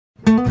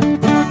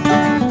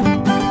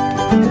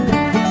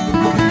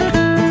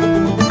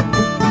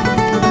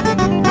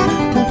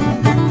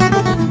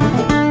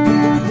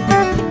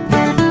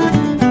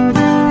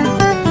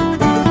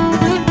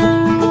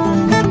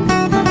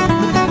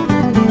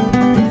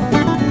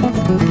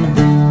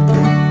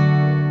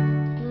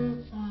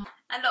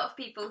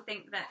people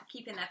think that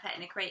keeping their pet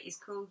in a crate is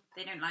cool.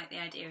 They don't like the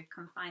idea of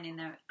confining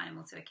their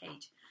animal to a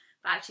cage.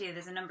 But actually,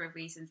 there's a number of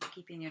reasons that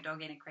keeping your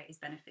dog in a crate is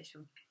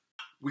beneficial.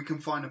 We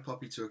confine a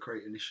puppy to a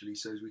crate initially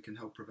so as we can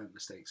help prevent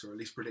mistakes, or at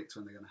least predict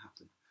when they're going to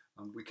happen.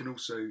 We can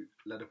also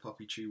let a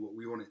puppy chew what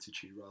we want it to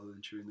chew rather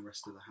than chewing the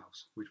rest of the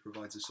house, which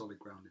provides a solid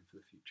grounding for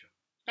the future.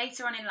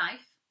 Later on in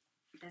life,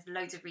 there's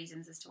loads of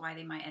reasons as to why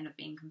they might end up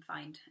being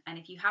confined. And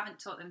if you haven't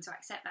taught them to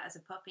accept that as a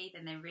puppy,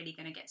 then they're really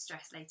going to get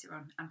stressed later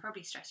on and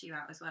probably stress you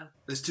out as well.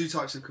 There's two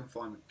types of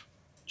confinement.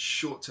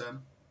 Short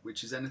term,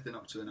 which is anything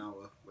up to an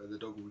hour, where the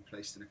dog will be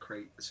placed in a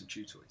crate with some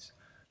chew toys.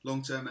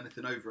 Long term,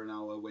 anything over an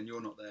hour when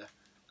you're not there,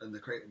 and the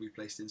crate will be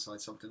placed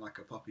inside something like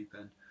a puppy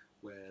pen,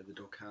 where the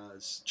dog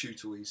has chew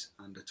toys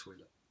and a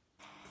toilet.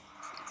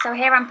 So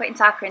here I'm putting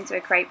Tarka into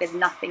a crate with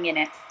nothing in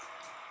it,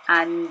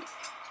 and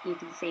you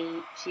can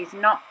see she's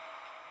not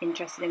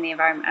interested in the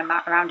environment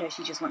around her.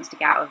 She just wants to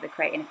get out of the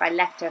crate, and if I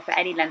left her for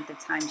any length of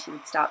time she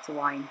would start to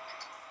whine.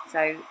 So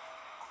I'm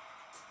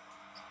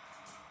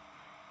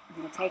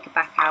going to take her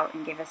back out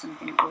and give her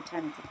something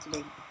alternative to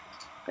do.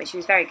 But she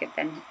was very good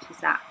then, she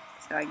sat,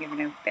 so I've given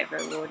her a bit of a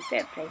reward, a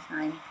bit of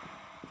playtime.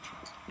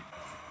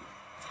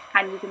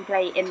 And you can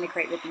play in the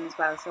crate with them as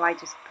well, so I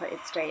just put it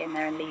straight in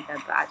there and leave her,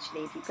 but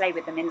actually if you play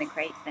with them in the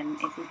crate then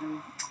it's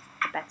even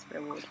a better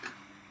reward.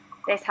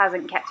 This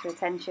hasn't kept her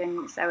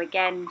attention, so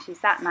again she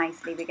sat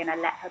nicely, we're going to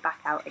let her back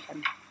out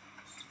again.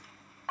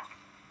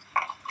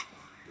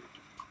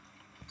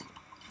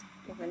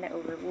 Give her a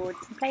little reward,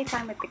 some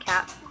playtime with the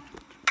cat,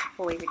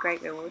 always a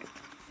great reward.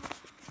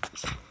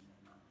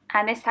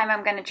 And this time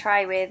I'm going to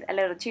try with a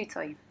little chew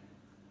toy.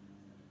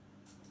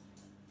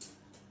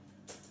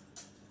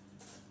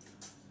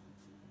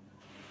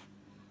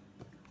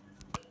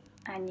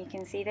 And you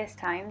can see this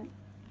time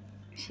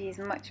she's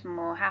much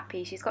more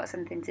happy. She's got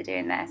something to do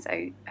in there,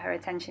 so her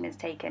attention is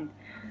taken.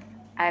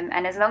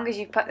 And as long as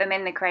you've put them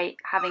in the crate,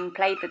 having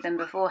played with them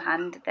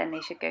beforehand, then they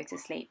should go to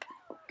sleep.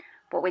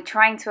 What we're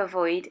trying to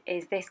avoid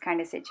is this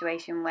kind of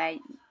situation where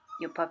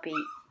your puppy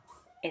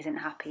isn't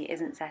happy,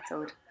 isn't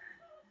settled.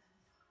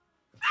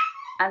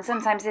 And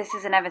sometimes this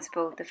is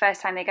inevitable. The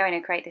first time they go in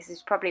a crate, this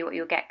is probably what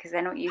you'll get because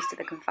they're not used to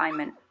the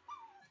confinement.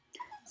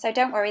 So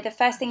don't worry, the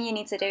first thing you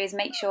need to do is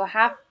make sure,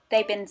 have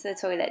they been to the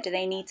toilet? Do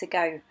they need to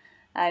go?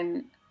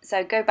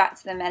 So go back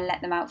to them and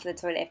let them out for the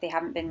toilet if they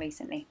haven't been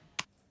recently.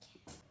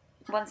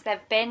 Once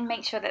they've been,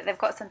 make sure that they've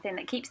got something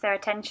that keeps their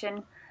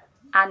attention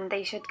and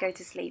they should go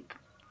to sleep.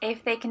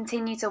 If they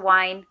continue to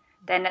whine,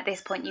 then at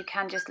this point you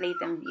can just leave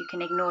them, you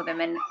can ignore them,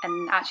 and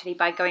actually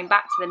by going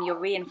back to them you're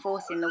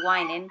reinforcing the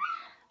whining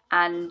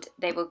and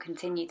they will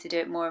continue to do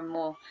it more and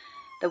more.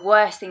 The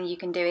worst thing you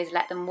can do is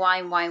let them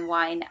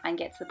whine and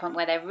get to the point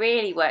where they're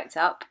really worked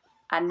up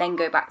and then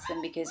go back to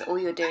them, because all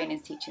you're doing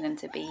is teaching them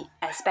to be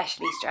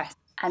especially stressed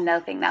and they'll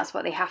think that's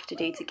what they have to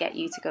do to get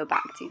you to go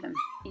back to them.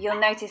 You'll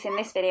notice in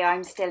this video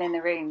I'm still in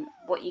the room.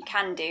 What you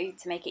can do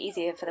to make it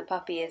easier for the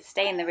puppy is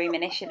stay in the room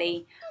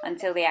initially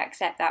until they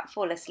accept that,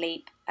 fall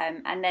asleep,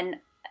 and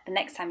then the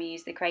next time you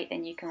use the crate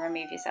then you can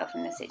remove yourself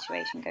from the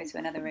situation, go to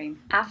another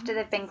room. After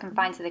they've been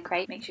confined to the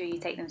crate, make sure you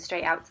take them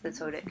straight out to the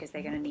toilet because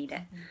they're going to need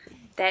it.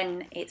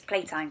 Then it's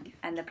playtime,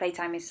 and the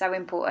playtime is so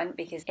important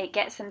because it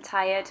gets them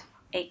tired,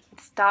 it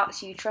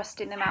starts you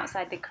trusting them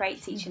outside the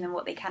crate, teaching them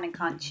what they can and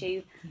can't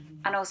chew,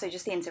 and also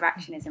just the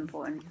interaction is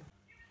important.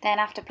 Then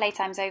after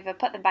playtime's over,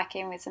 put them back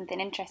in with something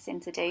interesting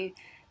to do.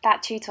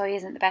 That chew toy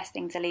isn't the best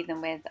thing to leave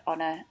them with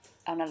on a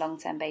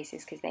long-term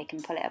basis because they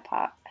can pull it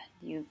apart.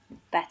 You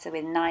better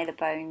with nyla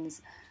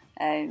bones,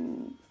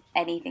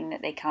 anything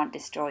that they can't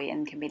destroy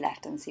and can be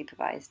left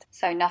unsupervised.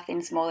 So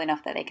nothing small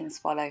enough that they can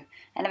swallow.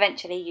 And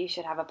eventually you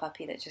should have a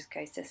puppy that just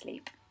goes to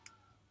sleep.